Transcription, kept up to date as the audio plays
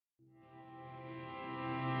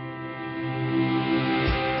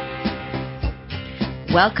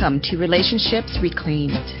Welcome to Relationships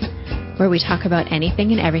Reclaimed, where we talk about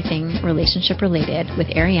anything and everything relationship related with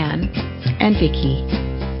Ariane and Vicky.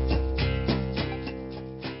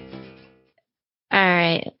 All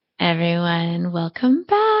right, everyone, welcome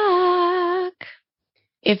back.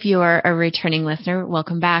 If you are a returning listener,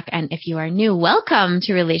 welcome back. And if you are new, welcome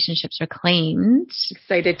to Relationships Reclaimed.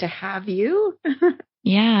 Excited to have you.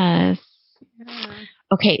 Yes. Yeah.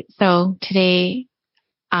 Okay, so today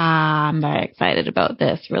I'm very excited about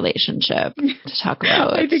this relationship to talk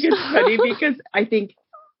about. I think it's funny because I think,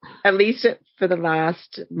 at least for the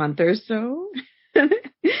last month or so,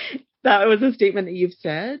 that was a statement that you've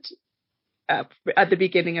said at the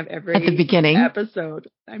beginning of every episode.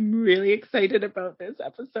 I'm really excited about this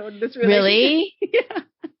episode. Really? Yeah.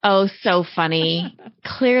 Oh, so funny.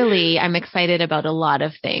 Clearly, I'm excited about a lot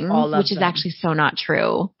of things, which is actually so not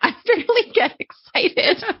true. I barely get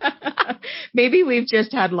excited. Maybe we've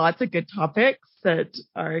just had lots of good topics that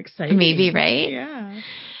are exciting. Maybe, right? Yeah.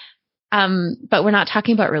 But we're not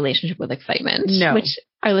talking about relationship with excitement. No. Which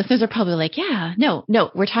our listeners are probably like, yeah, no.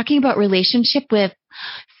 We're talking about relationship with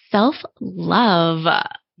self-love.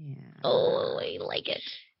 Yeah. Oh, I like it.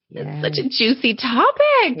 Yeah. It's such a juicy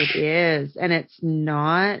topic. It is. And it's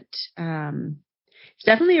not, it's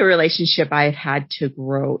definitely a relationship I've had to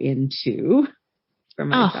grow into for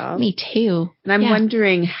myself. Oh, me too. And I'm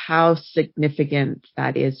wondering how significant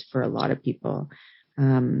that is for a lot of people.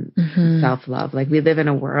 Self-love. Like, we live in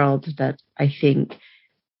a world that I think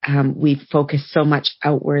we focus so much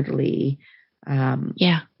outwardly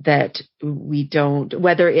that we don't,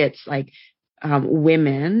 whether it's like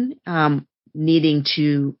women needing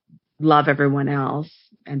to love everyone else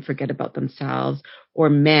and forget about themselves, or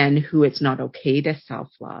men who it's not okay to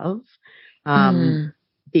self-love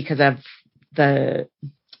because of the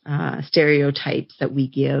stereotypes that we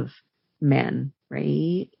give men,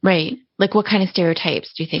 right? Right. Like, what kind of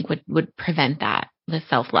stereotypes do you think would prevent that, the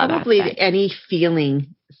self-love Probably aspect? any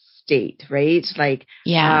feeling state, right? Like,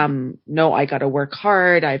 no, I got to work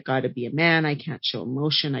hard. I've got to be a man. I can't show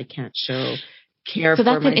emotion. I can't show care for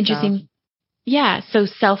myself. So that's an interesting... Yeah. So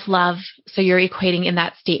self-love. So you're equating in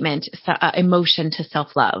that statement emotion to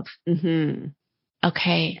self-love. Mm-hmm.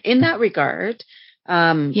 Okay. In that regard.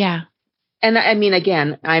 And I mean,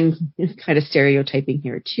 again, I'm kind of stereotyping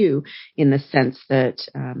here too, in the sense that,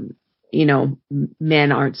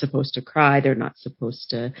 men aren't supposed to cry. They're not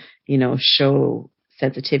supposed to, show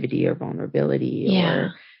sensitivity or vulnerability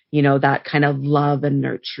or, that kind of love and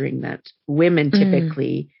nurturing that women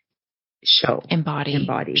typically show.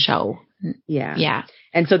 Embody. Show. Yeah. Yeah.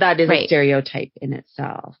 And so that is a stereotype in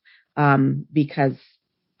itself. Because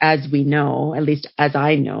as we know, at least as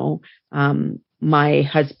I know, my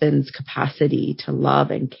husband's capacity to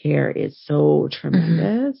love and care is so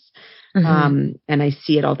tremendous. And I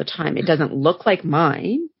see it all the time. It doesn't look like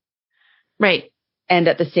mine. Right. And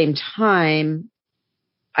at the same time,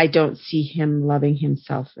 I don't see him loving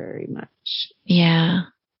himself very much. Yeah.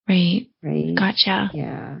 Right. Gotcha.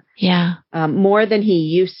 Yeah. Yeah. More than he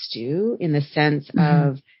used to, in the sense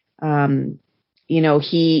of,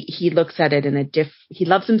 he looks at it he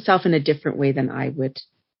loves himself in a different way than I would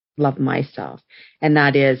love myself. And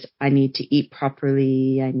that is, I need to eat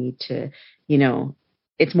properly. I need to,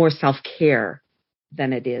 it's more self-care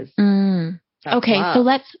than it is. Okay. So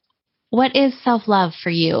what is self-love for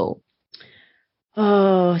you?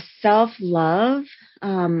 Oh, self-love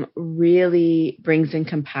really brings in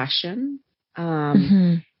compassion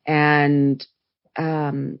and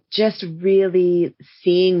just really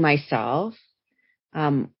seeing myself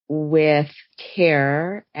with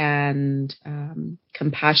care and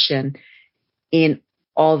compassion in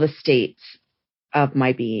all the states of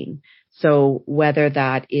my being. So whether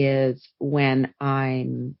that is when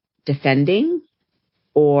I'm defending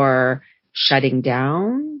or shutting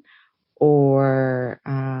down, or,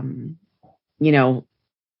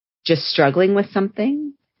 just struggling with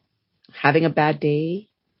something, having a bad day,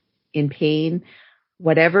 in pain,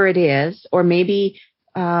 whatever it is, or maybe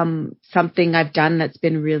something I've done that's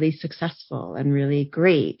been really successful and really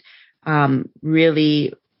great,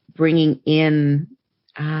 really bringing in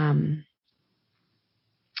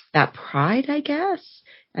that pride, I guess,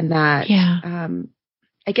 and that,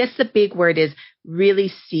 I guess the big word is really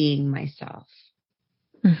seeing myself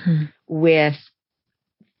with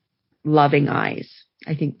loving eyes.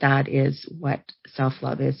 I think that is what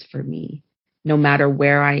self-love is for me. No matter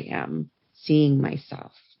where I am, seeing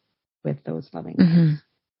myself with those loving eyes.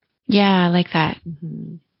 Yeah, I like that.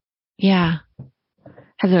 Yeah.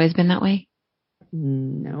 Has it always been that way?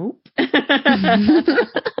 Nope.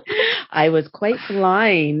 I was quite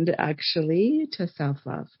blind, actually, to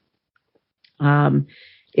self-love.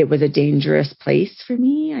 it was a dangerous place for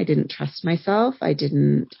me. I didn't trust myself. I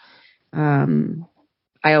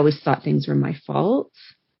always thought things were my fault.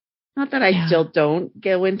 Not that I still don't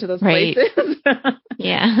go into those places.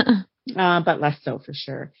 But less so for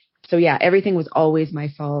sure. So yeah, everything was always my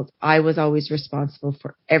fault. I was always responsible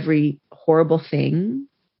for every horrible thing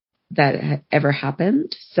that had ever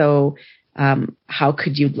happened. So how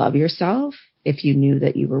could you love yourself if you knew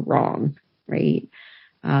that you were wrong, right?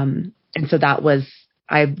 And so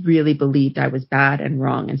I really believed I was bad and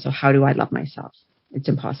wrong. And so how do I love myself? It's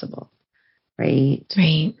impossible, right?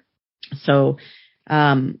 Right. So,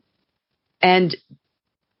 and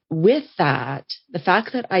with that, the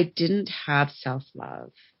fact that I didn't have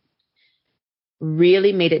self-love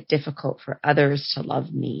really made it difficult for others to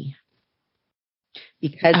love me.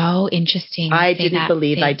 Because interesting. I didn't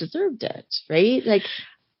believe I deserved it, right? Like,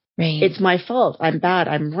 it's my fault. I'm bad.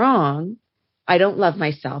 I'm wrong. I don't love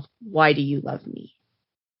myself. Why do you love me?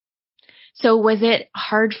 So was it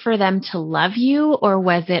hard for them to love you, or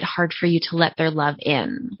was it hard for you to let their love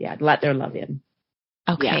in? Yeah, let their love in.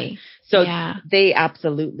 Okay. Yeah. So they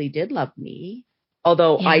absolutely did love me,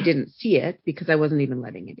 although I didn't see it because I wasn't even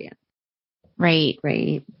letting it in. Right.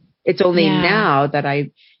 Right. It's only now that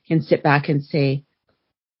I can sit back and say,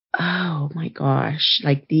 oh my gosh,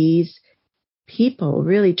 like these people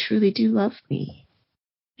really truly do love me.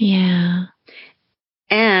 Yeah.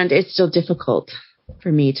 And it's still difficult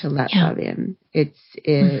for me to let love in. It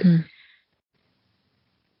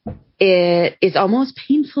is almost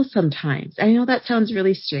painful sometimes. I know that sounds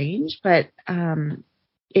really strange, but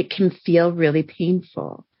it can feel really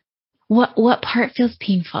painful. What part feels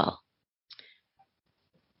painful?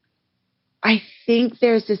 I think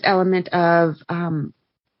there's this element of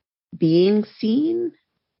being seen.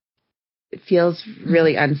 It feels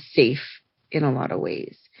really unsafe in a lot of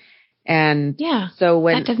ways. And so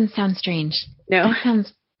that doesn't sound strange. No, that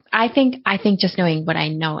sounds. I think just knowing what I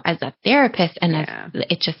know as a therapist and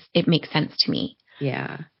it makes sense to me.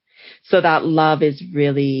 Yeah. So that love is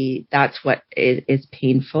really, that's what is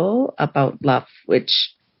painful about love,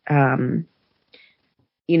 which,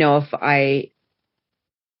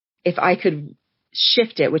 if I could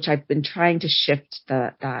shift it, which I've been trying to shift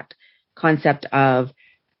that concept of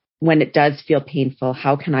when it does feel painful,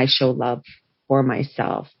 how can I show love for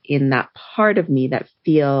myself in that part of me that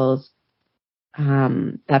feels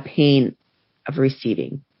that pain of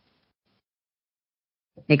receiving.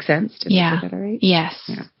 Make sense? Did I say that all right? Yes.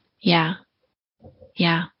 Yeah.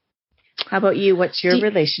 How about you? What's your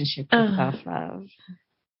relationship with self-love?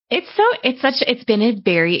 It's been a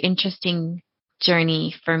very interesting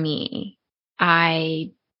journey for me.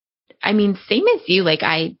 I mean, same as you, like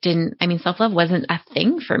self-love wasn't a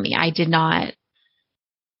thing for me.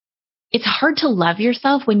 It's hard to love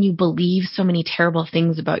yourself when you believe so many terrible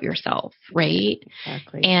things about yourself, right?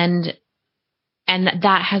 Exactly. And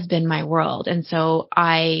that has been my world. And so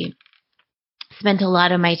I spent a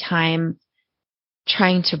lot of my time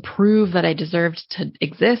trying to prove that I deserved to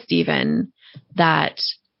exist, even that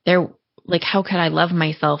how could I love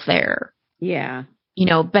myself there? Yeah.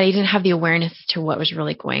 But I didn't have the awareness to what was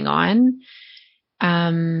really going on.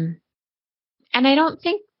 And I don't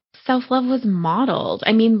think self-love was modeled.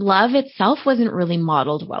 I mean, love itself wasn't really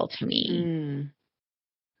modeled well to me.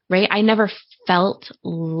 Right? I never felt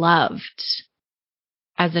loved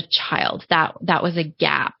as a child. That was a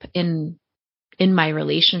gap in my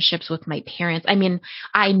relationships with my parents. I mean,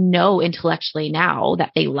 I know intellectually now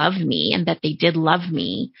that they love me and that they did love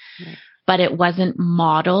me, but it wasn't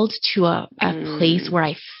modeled to a place where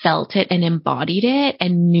I felt it and embodied it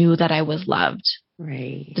and knew that I was loved.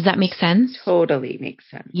 Right. Does that make sense? Totally makes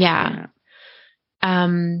sense. Yeah.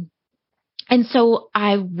 And so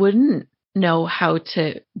I wouldn't know how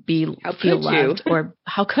to feel loved or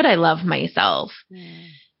how could I love myself?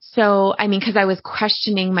 So, I mean, because I was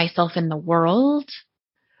questioning myself in the world,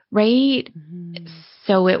 right?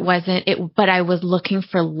 So but I was looking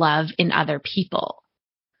for love in other people,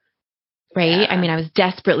 right? Yeah. I mean, I was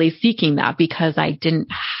desperately seeking that because I didn't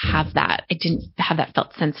have that. I didn't have that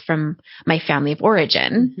felt sense from my family of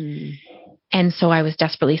origin. And so I was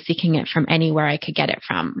desperately seeking it from anywhere I could get it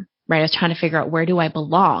from, right? I was trying to figure out, where do I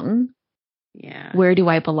belong? Yeah. Where do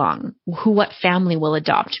I belong? What family will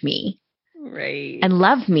adopt me? Right. And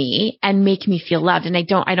love me and make me feel loved. And I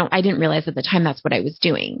didn't realize at the time that's what I was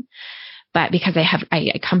doing, but because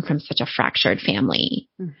I come from such a fractured family.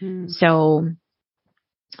 So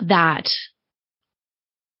that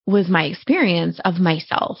was my experience of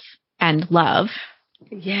myself and love.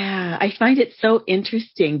 Yeah. I find it so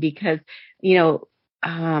interesting because,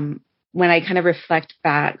 when I kind of reflect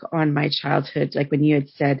back on my childhood, like when you had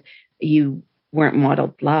said you weren't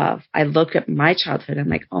modeled love. I look at my childhood, I'm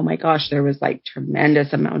like, oh my gosh, there was like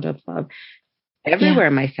tremendous amount of love everywhere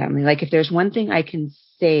in my family. Like if there's one thing I can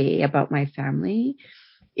say about my family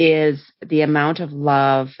is the amount of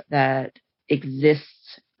love that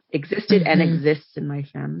existed and exists in my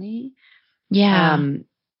family. Yeah.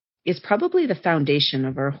 Is probably the foundation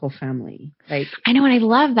of our whole family. Like I know, and I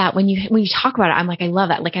love that when you talk about it, I'm like, I love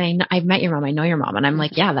that. Like, and I've met your mom, I know your mom, and I'm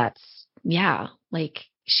like, yeah, like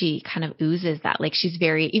she kind of oozes that. Like she's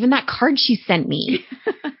very, even that card she sent me,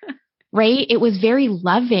 right? It was very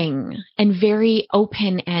loving and very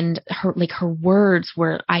open, and her words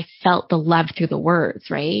were, I felt the love through the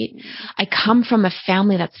words, right? I come from a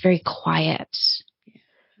family that's very quiet,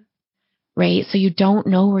 right? So you don't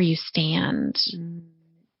know where you stand.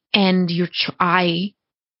 And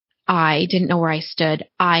I didn't know where I stood.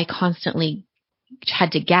 I constantly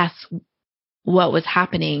had to guess what was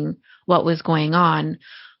happening, what was going on,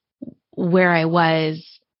 where I was.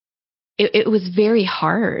 It was very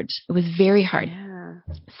hard. It was very hard. Yeah.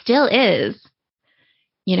 Still is,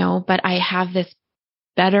 but I have this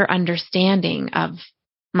better understanding of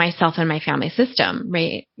myself and my family system,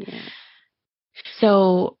 right? Yeah.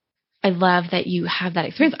 So I love that you have that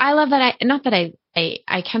experience. I love that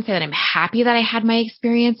I can't say that I'm happy that I had my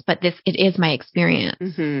experience, but it is my experience.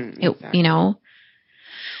 Exactly.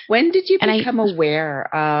 When did you become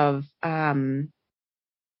aware of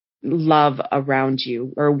love around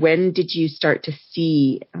you, or when did you start to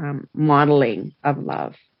see modeling of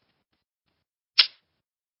love?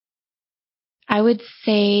 I would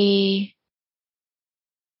say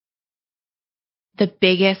the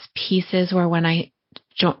biggest pieces were when I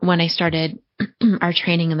started our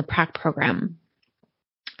training in the PRAC program.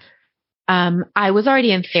 I was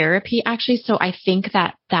already in therapy, actually, so I think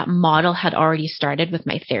that model had already started with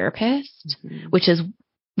my therapist, which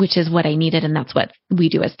is what I needed, and that's what we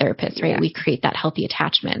do as therapists, right? Yeah. We create that healthy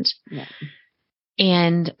attachment. Yeah.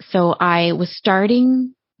 And so I was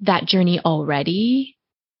starting that journey already,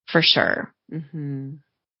 for sure.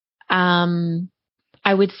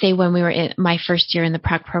 I would say when we were in my first year in the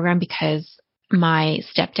PRAC program, because my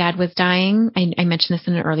stepdad was dying. I mentioned this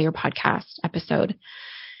in an earlier podcast episode.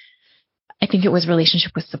 I think it was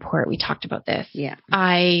relationship with support. We talked about this. Yeah.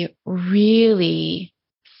 I really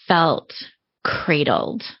felt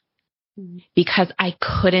cradled because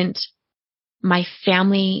my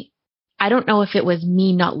family, I don't know if it was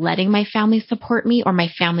me not letting my family support me or my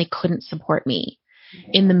family couldn't support me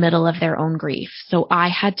in the middle of their own grief. So I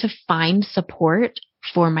had to find support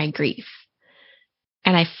for my grief.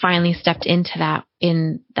 And I finally stepped into that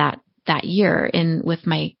in that year with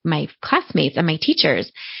my classmates and my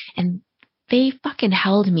teachers, and they fucking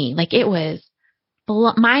held me. Like it was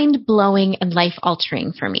mind blowing and life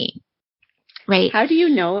altering for me. Right. How do you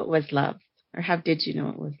know it was love, or how did you know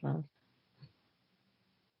it was love?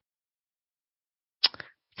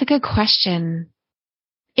 It's a good question.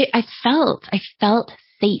 I felt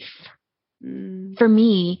safe for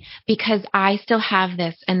me, because I still have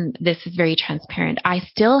this, and this is very transparent. I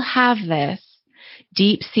still have this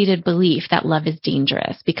deep-seated belief that love is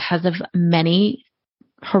dangerous because of many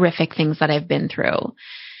horrific things that I've been through.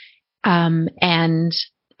 And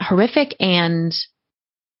horrific, and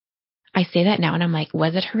I say that now and I'm like,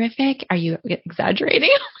 was it horrific? Are you exaggerating?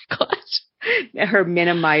 Oh my gosh. Her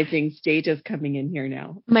minimizing state is coming in here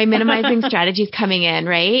now. My minimizing strategy is coming in,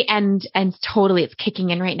 right? And totally it's kicking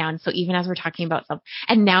in right now. And so even as we're talking about self,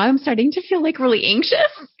 and now I'm starting to feel like really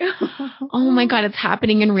anxious. Oh my God, it's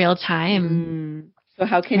happening in real time. So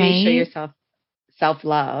how can you show yourself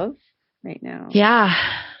self-love right now? Yeah.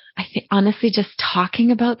 I think honestly, just talking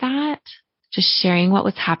about that, just sharing what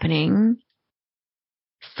was happening,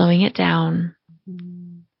 slowing it down,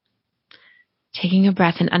 taking a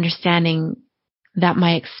breath and understanding that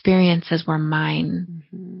my experiences were mine.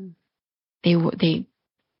 They,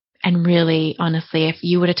 and really, honestly, if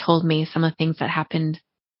you would have told me some of the things that happened,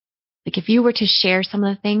 like if you were to share some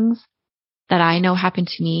of the things that I know happened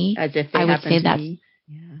to me, as if they I would say that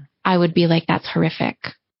I would be like, that's horrific.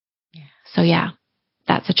 Yeah. So yeah,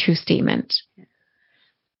 that's a true statement. Yeah.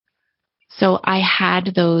 So I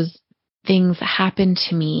had those things happen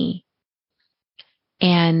to me,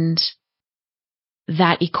 and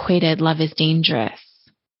that equated love is dangerous,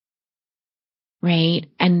 right?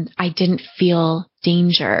 And I didn't feel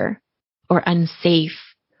danger or unsafe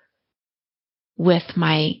with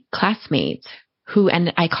my classmates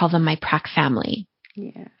and I call them my PRAC family.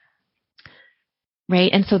 Yeah.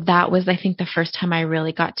 Right. And so that was, I think, the first time I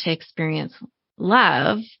really got to experience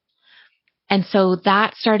love. And so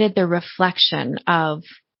that started the reflection of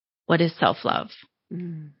what is self-love.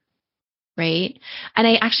 right? And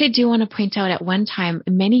I actually do want to point out at one time,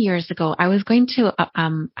 many years ago, I was going to,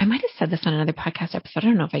 I might have said this on another podcast episode. I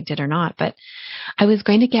don't know if I did or not, but I was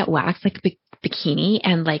going to get waxed, like bikini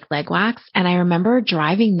and like leg wax. And I remember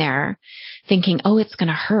driving there thinking, oh, it's going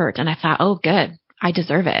to hurt. And I thought, oh, good. I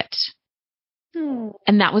deserve it.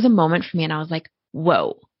 And that was a moment for me. And I was like,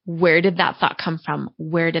 whoa, where did that thought come from?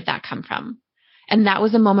 Where did that come from? And that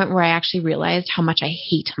was a moment where I actually realized how much I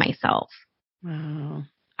hate myself. Wow.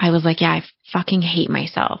 I was like, yeah, I fucking hate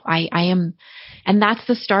myself. I am. And that's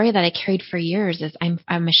the story that I carried for years is I'm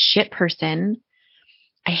a shit person.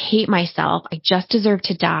 I hate myself. I just deserve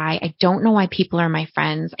to die. I don't know why people are my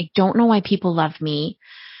friends. I don't know why people love me.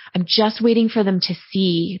 I'm just waiting for them to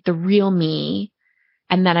see the real me.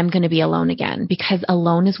 And then I'm going to be alone again because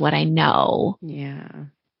alone is what I know. Yeah.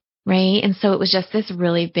 Right. And so it was just this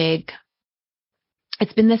really big,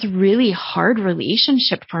 it's been this really hard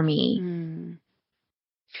relationship for me.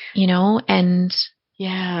 You know, and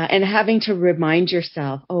yeah. And having to remind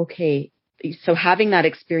yourself, okay, so having that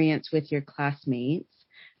experience with your classmates,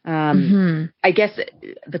 I guess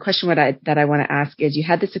the question that I want to ask is you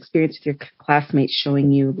had this experience with your classmates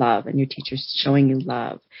showing you love and your teachers showing you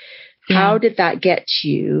love. Yeah. How did that get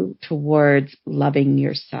you towards loving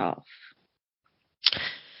yourself?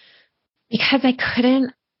 Because I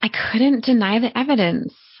couldn't deny the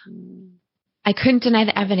evidence. I couldn't deny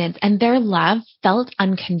the evidence, and their love felt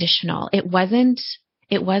unconditional. It wasn't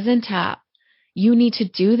you need to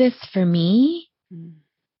do this for me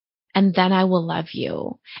and then I will love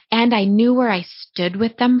you. And I knew where I stood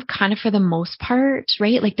with them kind of for the most part,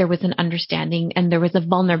 right? Like there was an understanding and there was a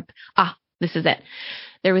this is it.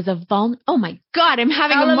 There was oh my God, I'm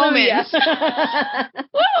having Hallelujah. A moment.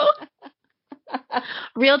 Woo!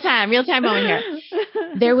 Real time moment here.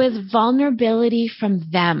 There was vulnerability from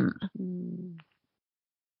them.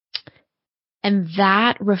 And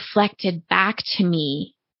that reflected back to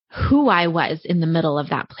me who I was in the middle of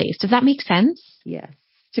that place. Does that make sense? Yes.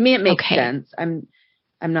 To me, it makes sense. I'm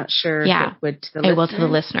not sure if it would to the listeners. It will to the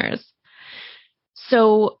listeners.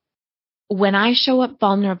 So when I show up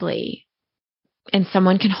vulnerably and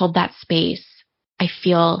someone can hold that space, I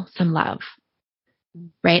feel some love,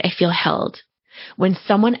 right? I feel held. When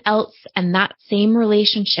someone else and that same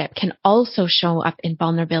relationship can also show up in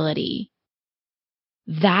vulnerability,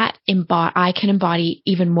 I can embody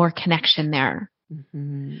even more connection there,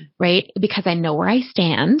 right? Because I know where I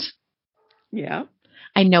stand. Yeah.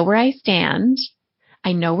 I know where I stand.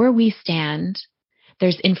 I know where we stand.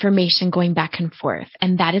 There's information going back and forth.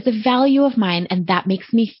 And that is a value of mine. And that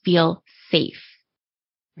makes me feel safe.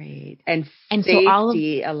 Right. And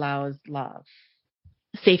safety allows love.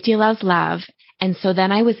 Safety allows love. And so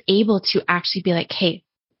then I was able to actually be like, hey,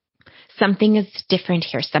 something is different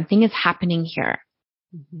here. Something is happening here.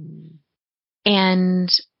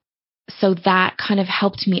 And so that kind of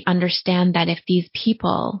helped me understand that if these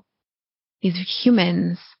people, these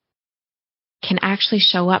humans can actually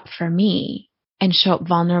show up for me and show up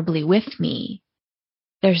vulnerably with me,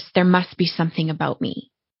 there must be something about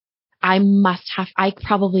me. I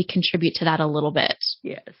probably contribute to that a little bit.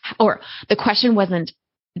 Yes. Or the question wasn't,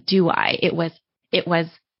 do I? It was,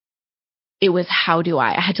 how do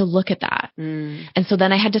I? I had to look at that. And so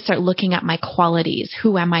then I had to start looking at my qualities.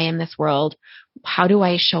 Who am I in this world? How do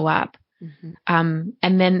I show up? And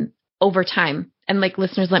then over time, and like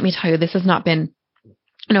listeners, let me tell you, this has not been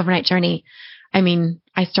an overnight journey. I mean,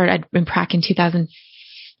 I started in prac in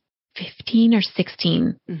 2015 or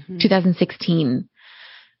 16, 2016.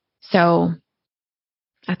 So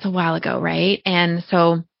that's a while ago, right? And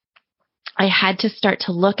so I had to start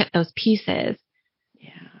to look at those pieces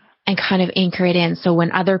and kind of anchor it in. So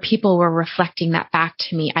when other people were reflecting that back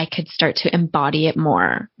to me, I could start to embody it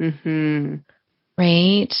more.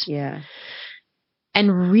 Right? Yeah.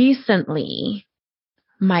 And recently,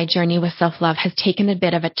 my journey with self-love has taken a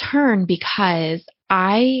bit of a turn because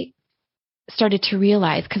I started to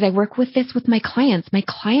realize, because I work with this with my clients. My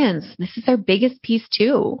clients, this is their biggest piece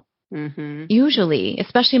too. Usually,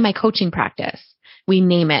 especially in my coaching practice, we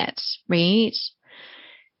name it, right?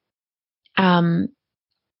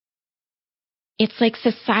 It's like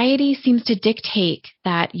society seems to dictate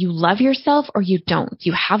that you love yourself or you don't.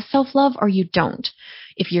 You have self-love or you don't.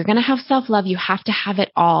 If you're going to have self-love, you have to have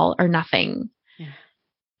it all or nothing. Yeah.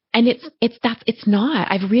 And it's not.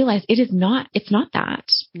 I've realized it's not that.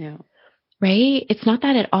 No. Right? It's not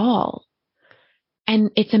that at all.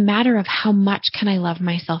 And it's a matter of how much can I love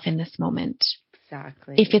myself in this moment.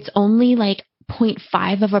 Exactly. If it's only like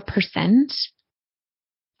 0.5%,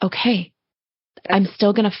 okay. I'm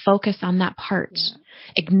still going to focus on that part. Yeah.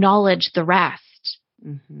 Acknowledge the rest.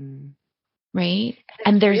 Right?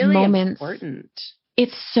 And there's really moments. Important.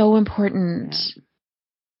 It's so important.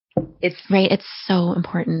 Yeah. It's right. It's so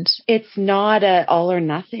important. It's not a all or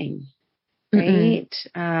nothing, right?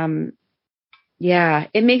 Yeah.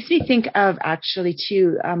 It makes me think of actually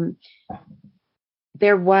too,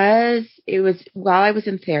 it was while I was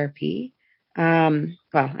in therapy. Well,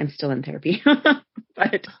 I'm still in therapy,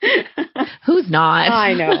 but who's not?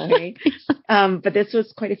 I know. Hey? But this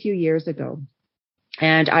was quite a few years ago,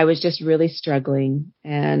 and I was just really struggling.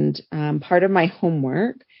 And part of my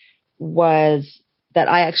homework was that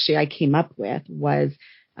I came up with was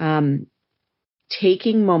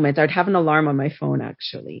taking moments. I'd have an alarm on my phone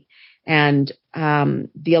actually, and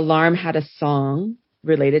the alarm had a song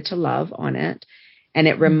related to love on it, and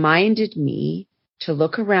it reminded me to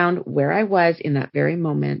look around where I was in that very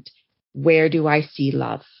moment. Where do I see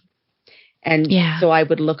love? And so I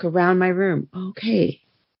would look around my room. Okay,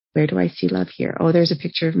 where do I see love here? Oh, there's a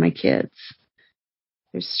picture of my kids.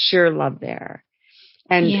 There's sure love there.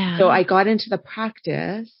 And so I got into the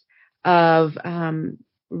practice of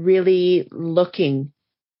really looking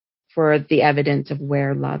for the evidence of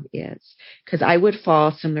where love is. Because I would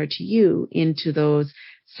fall, similar to you, into those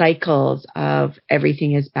cycles of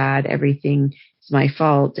everything is bad, everything is my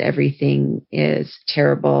fault, everything is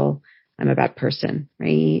terrible, I'm a bad person,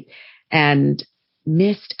 right? And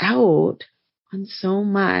missed out on so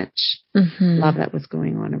much love that was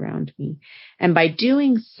going on around me. And by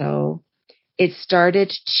doing so, it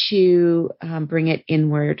started to bring it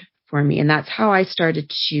inward for me. And that's how I started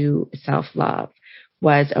to self-love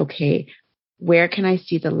was, okay, where can I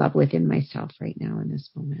see the love within myself right now in this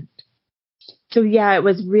moment? So yeah, it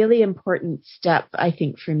was really important step, I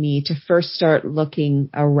think, for me to first start looking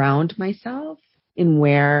around myself in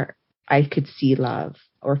where I could see love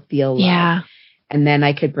or feel love. And then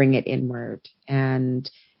I could bring it inward, and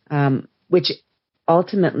which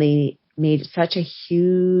ultimately made such a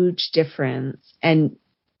huge difference. And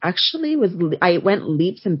actually I went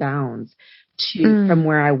leaps and bounds from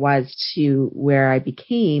where I was to where I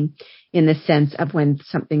became, in the sense of when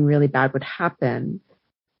something really bad would happen,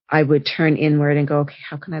 I would turn inward and go, okay,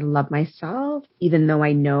 how can I love myself even though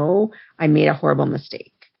I know I made a horrible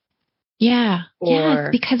mistake? Yes,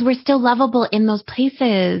 because we're still lovable in those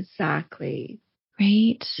places. Exactly.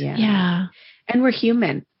 Right? Yeah. And we're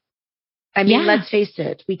human. I mean, let's face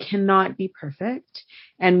it, we cannot be perfect,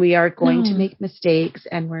 and we are going to make mistakes,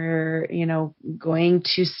 and we're, going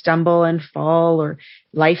to stumble and fall, or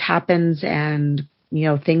life happens, and,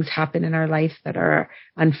 things happen in our life that are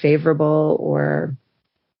unfavorable or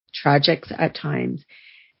tragic at times.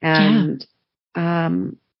 And,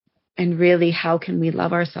 and really, how can we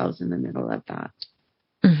love ourselves in the middle of that?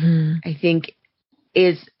 I think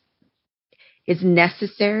is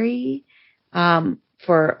necessary,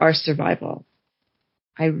 for our survival.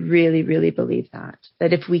 I really, really believe that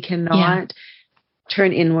if we cannot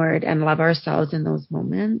turn inward and love ourselves in those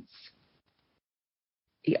moments,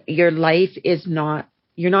 your life is not,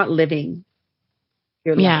 you're not living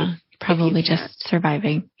your life. Probably just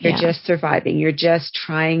surviving. You're just surviving. You're just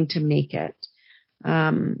trying to make it.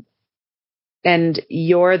 And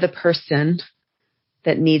you're the person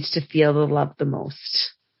that needs to feel the love the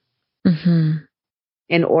most.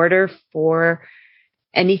 In order for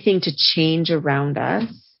anything to change around us,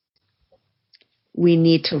 we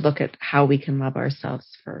need to look at how we can love ourselves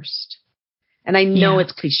first. And I know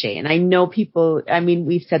it's cliche, and I know people, I mean,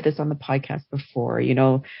 we've said this on the podcast before, you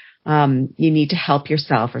need to help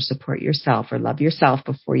yourself or support yourself or love yourself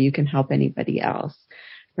before you can help anybody else.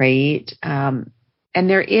 Right. And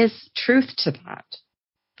there is truth to that.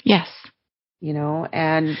 Yes.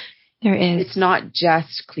 And there is. It's not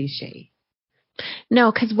just cliche.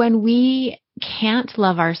 No, because when we can't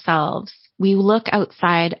love ourselves, we look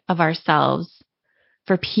outside of ourselves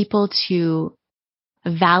for people to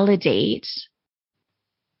validate,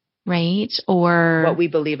 right? Or what we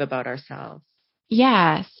believe about ourselves.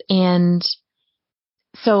 Yes. And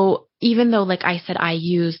so even though, like I said, I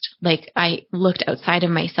looked outside of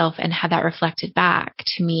myself and had that reflected back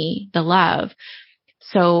to me, the love.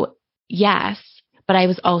 So yes, but I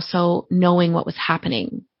was also knowing what was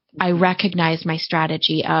happening. I recognized my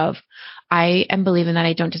strategy of, I am believing that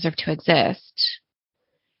I don't deserve to exist.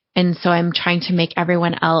 And so I'm trying to make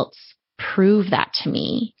everyone else prove that to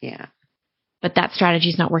me. Yeah. But that strategy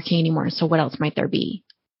is not working anymore. So what else might there be?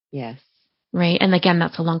 Yes. Right. And again,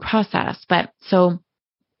 that's a long process. But so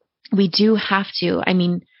we do have to,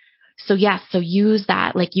 so use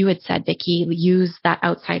that, like you had said, Vicki, use that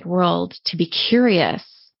outside world to be curious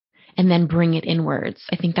and then bring it inwards.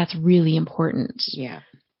 I think that's really important. Yeah.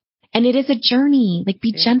 And it is a journey. Like,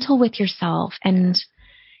 be gentle with yourself. And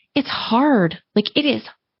it's hard. Like, it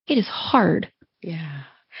is hard. Yeah.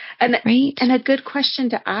 And, right? And a good question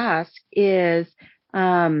to ask is,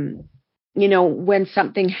 you know, when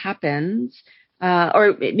something happens,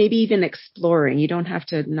 or maybe even exploring, you don't have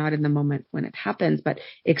to, not in the moment when it happens, but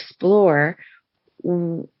explore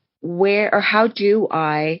where or how do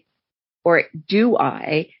I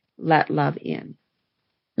let love in?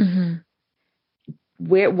 Mm-hmm.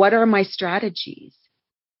 What are my strategies?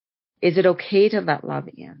 Is it okay to let love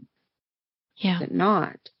in? Yeah. Is it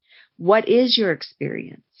not? What is your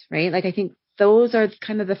experience, right? Like, I think those are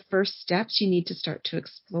kind of the first steps you need to start to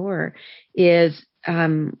explore is,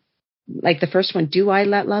 like the first one, do I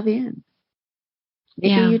let love in?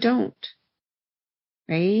 Maybe you don't,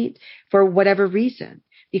 right? For whatever reason.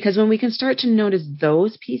 Because when we can start to notice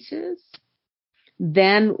those pieces,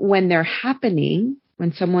 then when they're happening,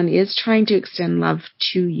 when someone is trying to extend love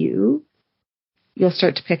to you, you'll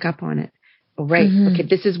start to pick up on it. Oh, right. Mm-hmm. Okay,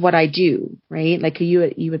 this is what I do, right? Like you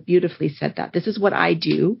had beautifully said that. This is what I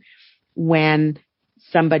do when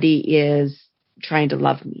somebody is trying to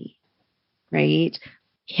love me, right?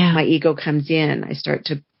 Yeah. My ego comes in. I start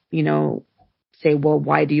to, you know, say, well,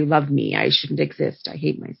 why do you love me? I shouldn't exist. I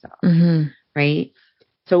hate myself, right?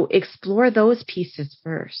 So explore those pieces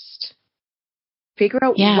first. Figure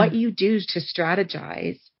out what you do to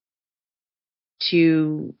strategize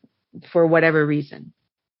for whatever reason.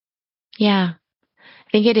 Yeah.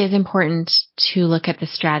 I think it is important to look at the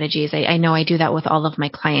strategies. I know I do that with all of my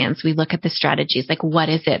clients. We look at the strategies, like what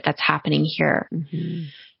is it that's happening here? Mm-hmm.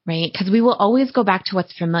 Right? Because we will always go back to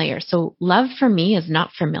what's familiar. So love for me is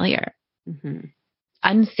not familiar. Mm-hmm.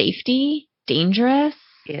 Unsafety, dangerous,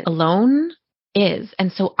 alone is.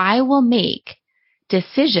 And so I will make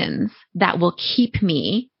decisions that will keep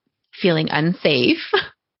me feeling unsafe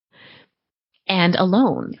and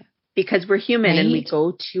alone. Because we're human, right? And we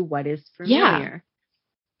go to what is familiar.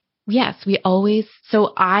 Yes, we always.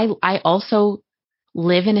 So I also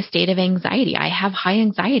live in a state of anxiety. I have high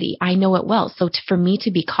anxiety. I know it well. So for me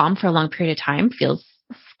to be calm for a long period of time feels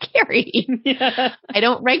scary. Yeah. I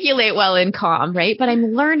don't regulate well in calm, right? But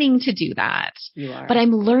I'm learning to do that. You are. But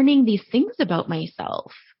I'm learning these things about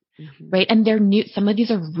myself. Mm-hmm. Right. And they're new. Some of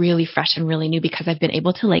these are really fresh and really new because I've been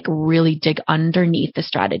able to like really dig underneath the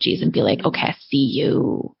strategies and be like, okay, I see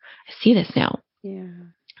you. I see this now. Yeah.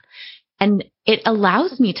 And it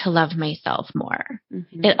allows me to love myself more.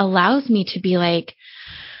 Mm-hmm. It allows me to be like,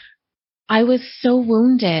 I was so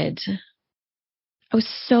wounded.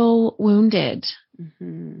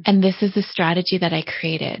 Mm-hmm. And this is the strategy that I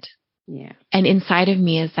created. Yeah. And inside of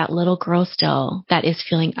me is that little girl still that is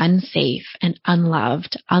feeling unsafe and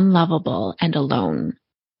unloved, unlovable, and alone.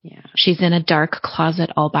 Yeah. She's in a dark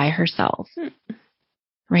closet all by herself.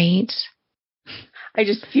 Right? I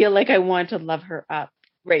just feel like I want to love her up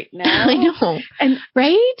right now. I know. And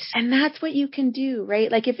right? And that's what you can do,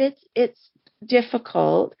 right? Like if it's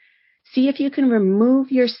difficult, see if you can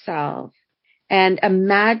remove yourself and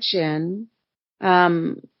imagine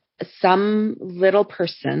some little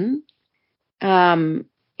person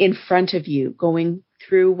in front of you going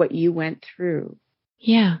through what you went through.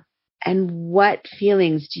 Yeah. And what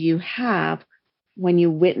feelings do you have when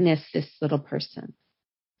you witness this little person?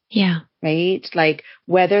 Yeah. Right? Like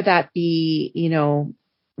whether that be, you know,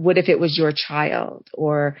 what if it was your child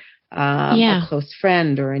or a close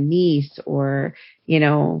friend or a niece or, you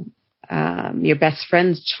know, your best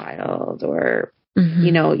friend's child or,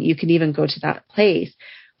 you know, you can even go to that place.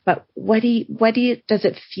 But what does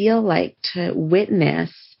it feel like to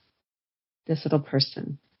witness this little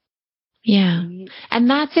person? Yeah. Right? And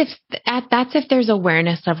that's if there's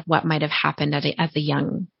awareness of what might have happened as a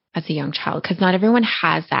young child, because not everyone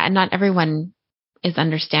has that and not everyone is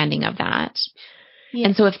understanding of that. Yeah.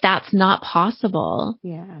 And so if that's not possible,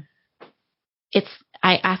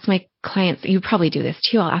 I ask my clients, you probably do this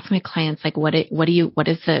too. I'll ask my clients, like, what is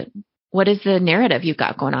the narrative you've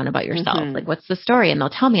got going on about yourself? Mm-hmm. Like, what's the story? And they'll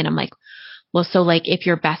tell me, and I'm like, well, so like if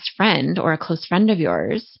your best friend or a close friend of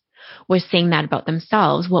yours was saying that about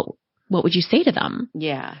themselves, what would you say to them?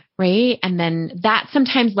 Yeah. Right. And then that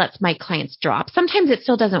sometimes lets my clients drop. Sometimes it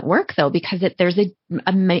still doesn't work though, because there's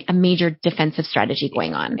a major defensive strategy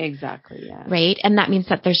going on. Exactly. Yeah. Right. And that means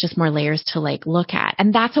that there's just more layers to like look at,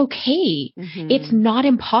 and that's okay. Mm-hmm. It's not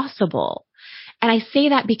impossible. And I say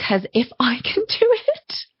that because if I can do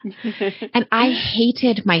it, and I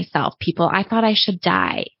hated myself, people, I thought I should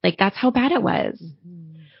die. Like that's how bad it was.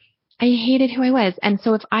 Mm-hmm. I hated who I was. And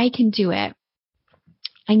so if I can do it,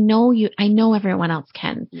 I know everyone else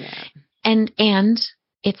can. Yeah. And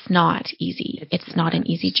it's not easy. It's not an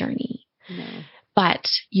easy journey. No. But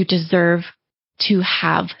you deserve to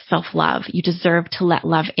have self-love. You deserve to let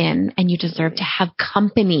love in, and you deserve to have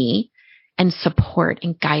company and support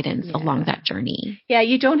and guidance along that journey. Yeah,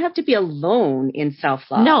 you don't have to be alone in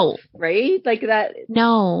self-love. No. Right? Like that.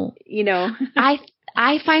 No. You know.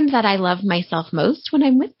 I find that I love myself most when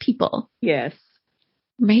I'm with people. Yes.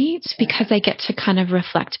 Right? Because I get to kind of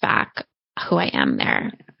reflect back who I am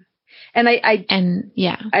there. And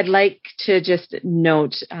I'd like to just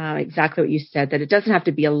note exactly what you said, that it doesn't have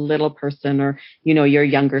to be a little person or, you know, your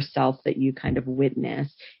younger self that you kind of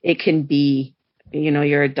witness. It can be, you know,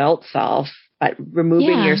 your adult self, but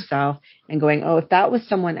removing yourself and going, oh, if that was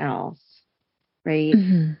someone else, right?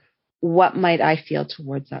 Mm-hmm. What might I feel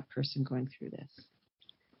towards that person going through this?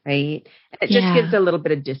 Right? It just gives a little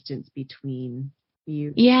bit of distance between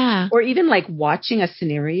you. Yeah. Or even like watching a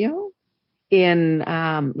scenario in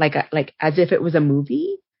like as if it was a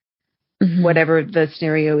movie, whatever the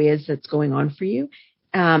scenario is that's going on for you,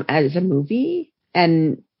 as a movie,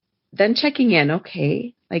 and then checking in,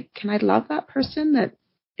 okay, like, can I love that person that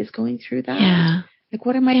is going through that? Yeah. Like,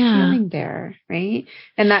 what am I feeling there? Right.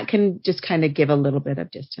 And that can just kind of give a little bit of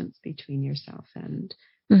distance between yourself and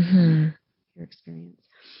your experience.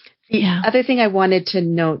 The other thing I wanted to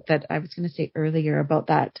note that I was going to say earlier about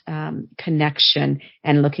that connection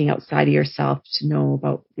and looking outside of yourself to know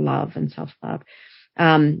about love and self-love,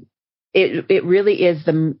 it really is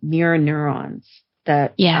the mirror neurons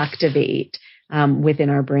that activate within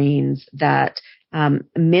our brains that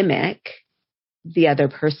mimic the other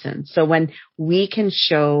person. So when we can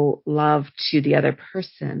show love to the other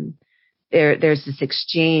person, there's this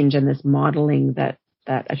exchange and this modeling that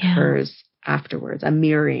occurs afterwards, a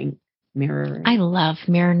mirroring. I love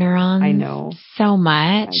mirror neurons. I know. So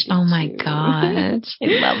much. Oh my God. I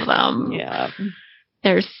love them. Yeah.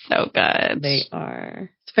 They're so good. They are.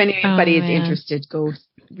 If anybody is interested, go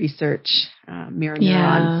research mirror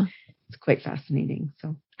neurons. It's quite fascinating.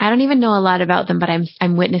 So I don't even know a lot about them, but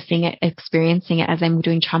I'm witnessing it, experiencing it as I'm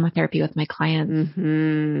doing trauma therapy with my clients.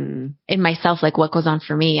 In myself, like what goes on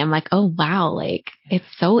for me. I'm like, oh wow, like it's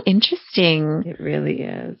so interesting. It really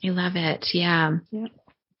is. I love it. Yeah.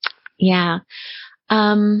 Yeah.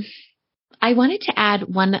 I wanted to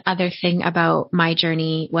add one other thing about my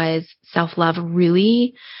journey was self-love.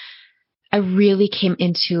 I really came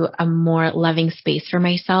into a more loving space for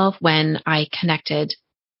myself when I connected,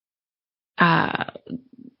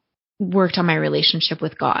 worked on my relationship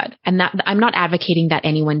with God. And that I'm not advocating that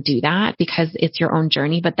anyone do that because it's your own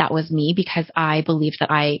journey, but that was me because I believe that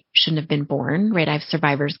I shouldn't have been born, right? I have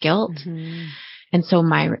survivor's guilt. And so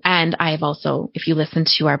I've also, if you listen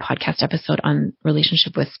to our podcast episode on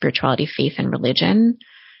relationship with spirituality, faith, and religion,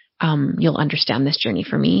 you'll understand this journey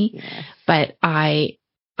for me. Yes. But I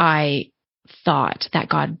thought that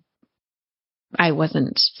I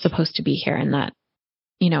wasn't supposed to be here and that,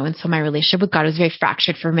 you know, and so my relationship with God was very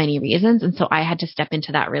fractured for many reasons. And so I had to step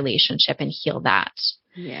into that relationship and heal that.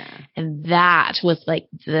 Yeah. And that was like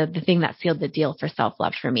the thing that sealed the deal for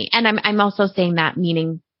self-love for me. And I'm also saying that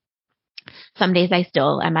meaning some days I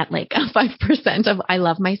still am at like 5% of I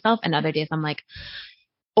love myself. And other days I'm like,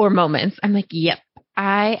 or moments, I'm like, yep,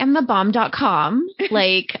 I am the bomb.com.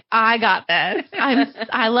 Like, I got this.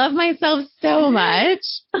 I love myself so much.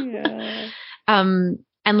 Yeah.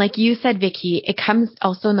 And like you said, Vicky, it comes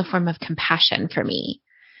also in the form of compassion for me,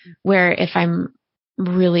 where if I'm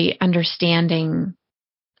really understanding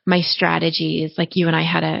my strategies, like you and I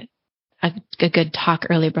had a good talk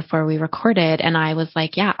earlier before we recorded. And I was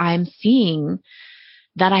like, yeah, I'm seeing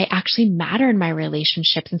that I actually matter in my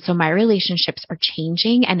relationships. And so my relationships are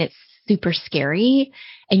changing and it's super scary.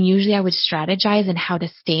 And usually I would strategize in how to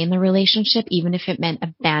stay in the relationship, even if it meant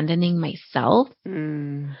abandoning myself.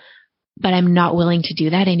 But I'm not willing to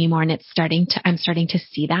do that anymore. And I'm starting to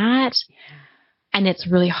see that. And it's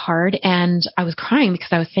really hard. And I was crying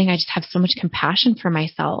because I was saying, I just have so much compassion for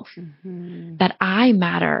myself that I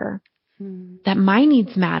matter. That my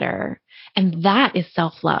needs matter. And that is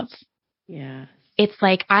self-love. Yeah. It's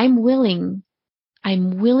like, I'm willing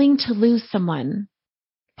to lose someone,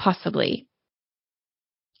 possibly,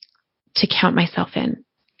 to count myself in.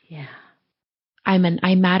 Yeah. I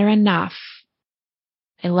matter enough.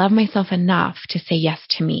 I love myself enough to say yes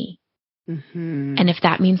to me. And if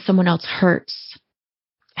that means someone else hurts,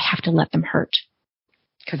 I have to let them hurt.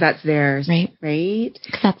 Because that's theirs. Right? Right?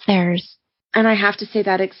 Because that's theirs. And I have to say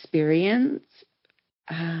that experience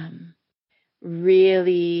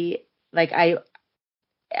really, like, I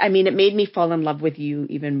mean, it made me fall in love with you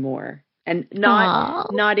even more. And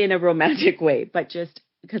not in a romantic way, but just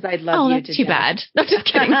because I love you to death. Oh, that's too bad. No, just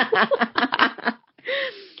kidding.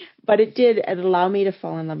 But it allowed me to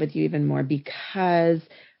fall in love with you even more because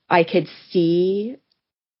I could see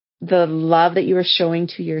the love that you were showing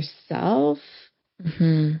to yourself.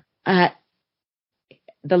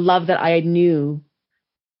 the love that I knew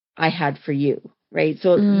I had for you, right?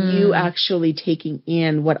 So you actually taking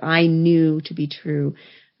in what I knew to be true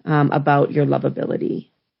about your lovability.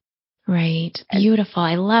 Right. Beautiful.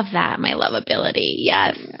 I love that. My lovability.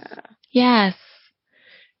 Yes. Yeah. Yes.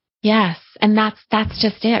 Yes. And that's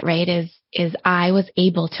just it, right? Is I was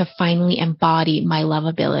able to finally embody my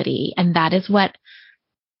lovability. And that is what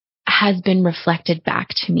has been reflected back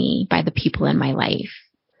to me by the people in my life.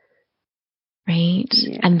 Right.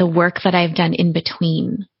 Yeah. And the work that I've done in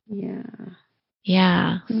between. Yeah.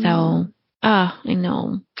 Yeah. So, I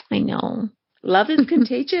know. Love is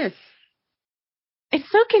contagious. It's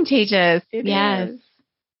so contagious. It yes. is.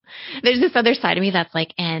 There's this other side of me that's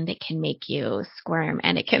like, and it can make you squirm,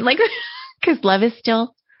 and it can, like, because love is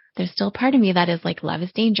still, there's still a part of me that is like, love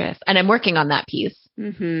is dangerous. And I'm working on that piece.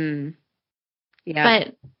 Mm-hmm. Yeah.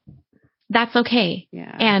 But that's okay.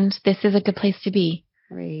 Yeah. And this is a good place to be.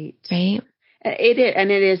 Right. Right. It is,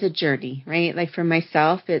 and it is a journey, right? Like for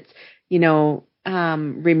myself, it's,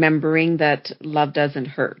 remembering that love doesn't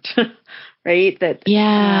hurt, right? That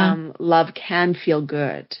love can feel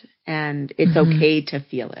good, and it's okay to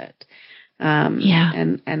feel it.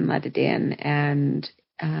 And let it in. And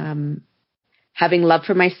having love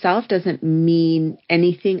for myself doesn't mean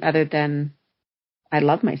anything other than I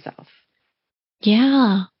love myself.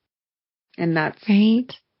 Yeah. And that's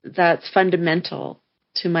right. That's fundamental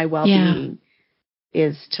to my well-being,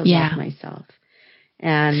 is to love myself.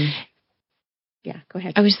 And go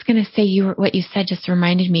ahead. I was just going to say, what you said just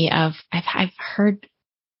reminded me of, I've heard,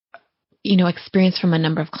 experience from a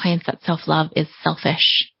number of clients that self-love is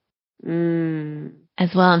selfish as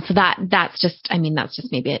well. And so that's just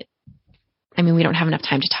maybe it. I mean, we don't have enough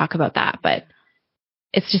time to talk about that, but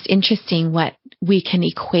it's just interesting what we can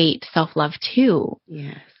equate self-love to.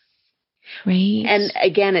 Yes. Right. And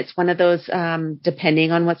again, it's one of those,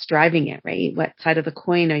 depending on what's driving it, right? What side of the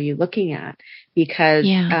coin are you looking at? Because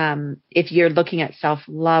if you're looking at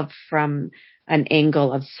self-love from an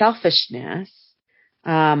angle of selfishness,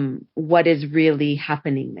 what is really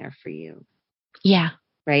happening there for you? Yeah.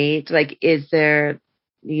 Right? Like, is there,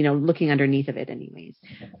 looking underneath of it anyways.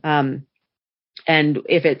 And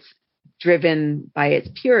if it's driven by its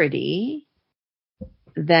purity,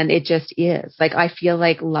 then it just is. Like, I feel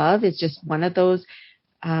like love is just one of those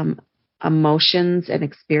emotions and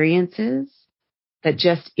experiences that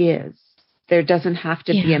just is. There doesn't have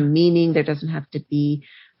to be a meaning. There doesn't have to be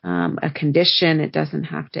a condition. It doesn't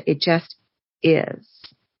have to. It just is.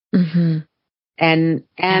 Mm-hmm. And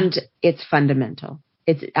it's fundamental.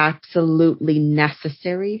 It's absolutely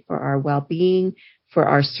necessary for our well-being, for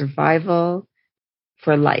our survival,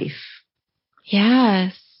 for life.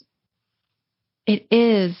 Yes. It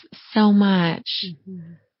is so much.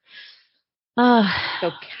 Mm-hmm.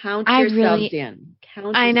 So count yourselves in.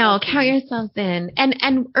 Count yourselves in.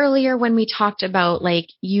 And earlier when we talked about, like,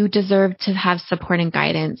 you deserve to have support and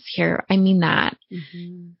guidance here, I mean that.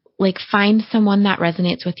 Mm-hmm. Like, find someone that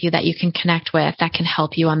resonates with you, that you can connect with, that can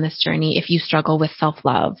help you on this journey if you struggle with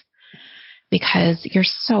self-love, because you're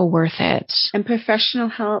so worth it. And professional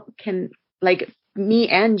help can, like me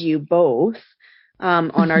and you both,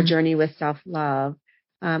 on our journey with self-love,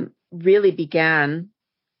 really began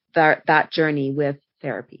that journey with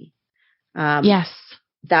therapy. Yes.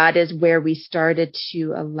 That is where we started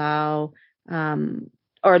to allow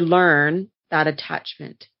or learn that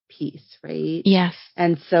attachment piece, right? Yes.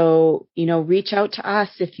 And so, reach out to us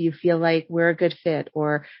if you feel like we're a good fit,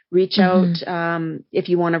 or reach out if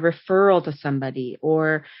you want a referral to somebody,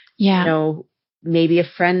 or, maybe a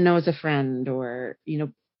friend knows a friend, or,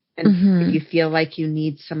 and if you feel like you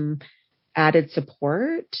need some added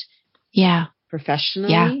support,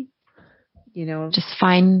 professionally, just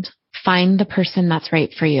find the person that's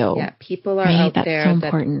right for you. Yeah, people are out that's there so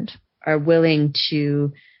important. That are willing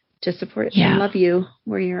to support and love you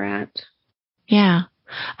where you're at. Yeah,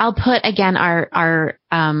 I'll put again our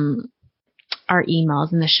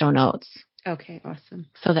emails in the show notes. Okay, awesome.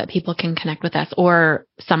 So that people can connect with us, or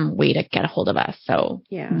some way to get a hold of us. So,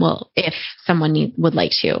 if someone would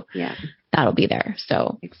like to, that'll be there.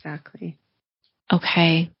 So exactly.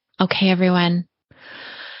 Okay, everyone.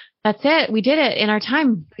 That's it. We did it in our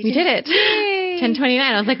time. We did it. 10:29.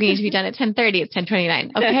 I was like, we need to be done at 10:30. It's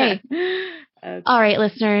 10:29. Okay. Okay. All right,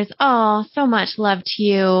 listeners. Oh, so much love to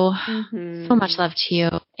you. Mm-hmm. So much love to you.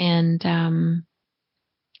 And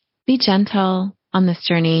be gentle on this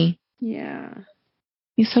journey. Yeah.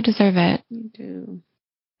 You so deserve it. You do.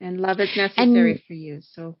 And love is necessary for you.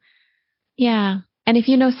 So. Yeah. And if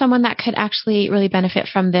you know someone that could actually really benefit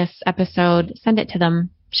from this episode, send it to them.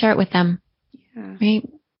 Share it with them. Yeah. Right?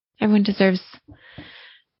 Everyone deserves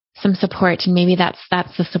some support, and maybe that's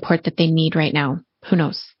the support that they need right now. Who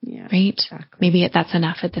knows? Yeah, right? Exactly. Maybe that's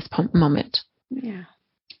enough at this moment. Yeah.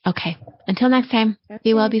 Okay. Until next time,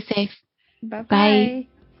 be well, be safe. Bye-bye. Bye.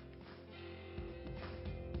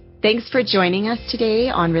 Thanks for joining us today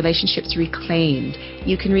on Relationships Reclaimed.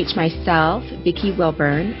 You can reach myself, Vicki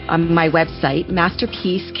Wilburn, on my website,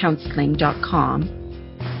 masterpiececounseling.com.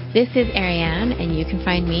 This is Ariane, and you can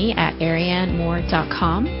find me at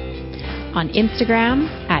arianemore.com, on Instagram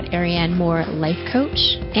at Ariane Moore Life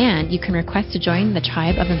Coach, and you can request to join the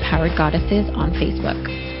Tribe of Empowered Goddesses on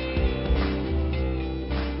Facebook.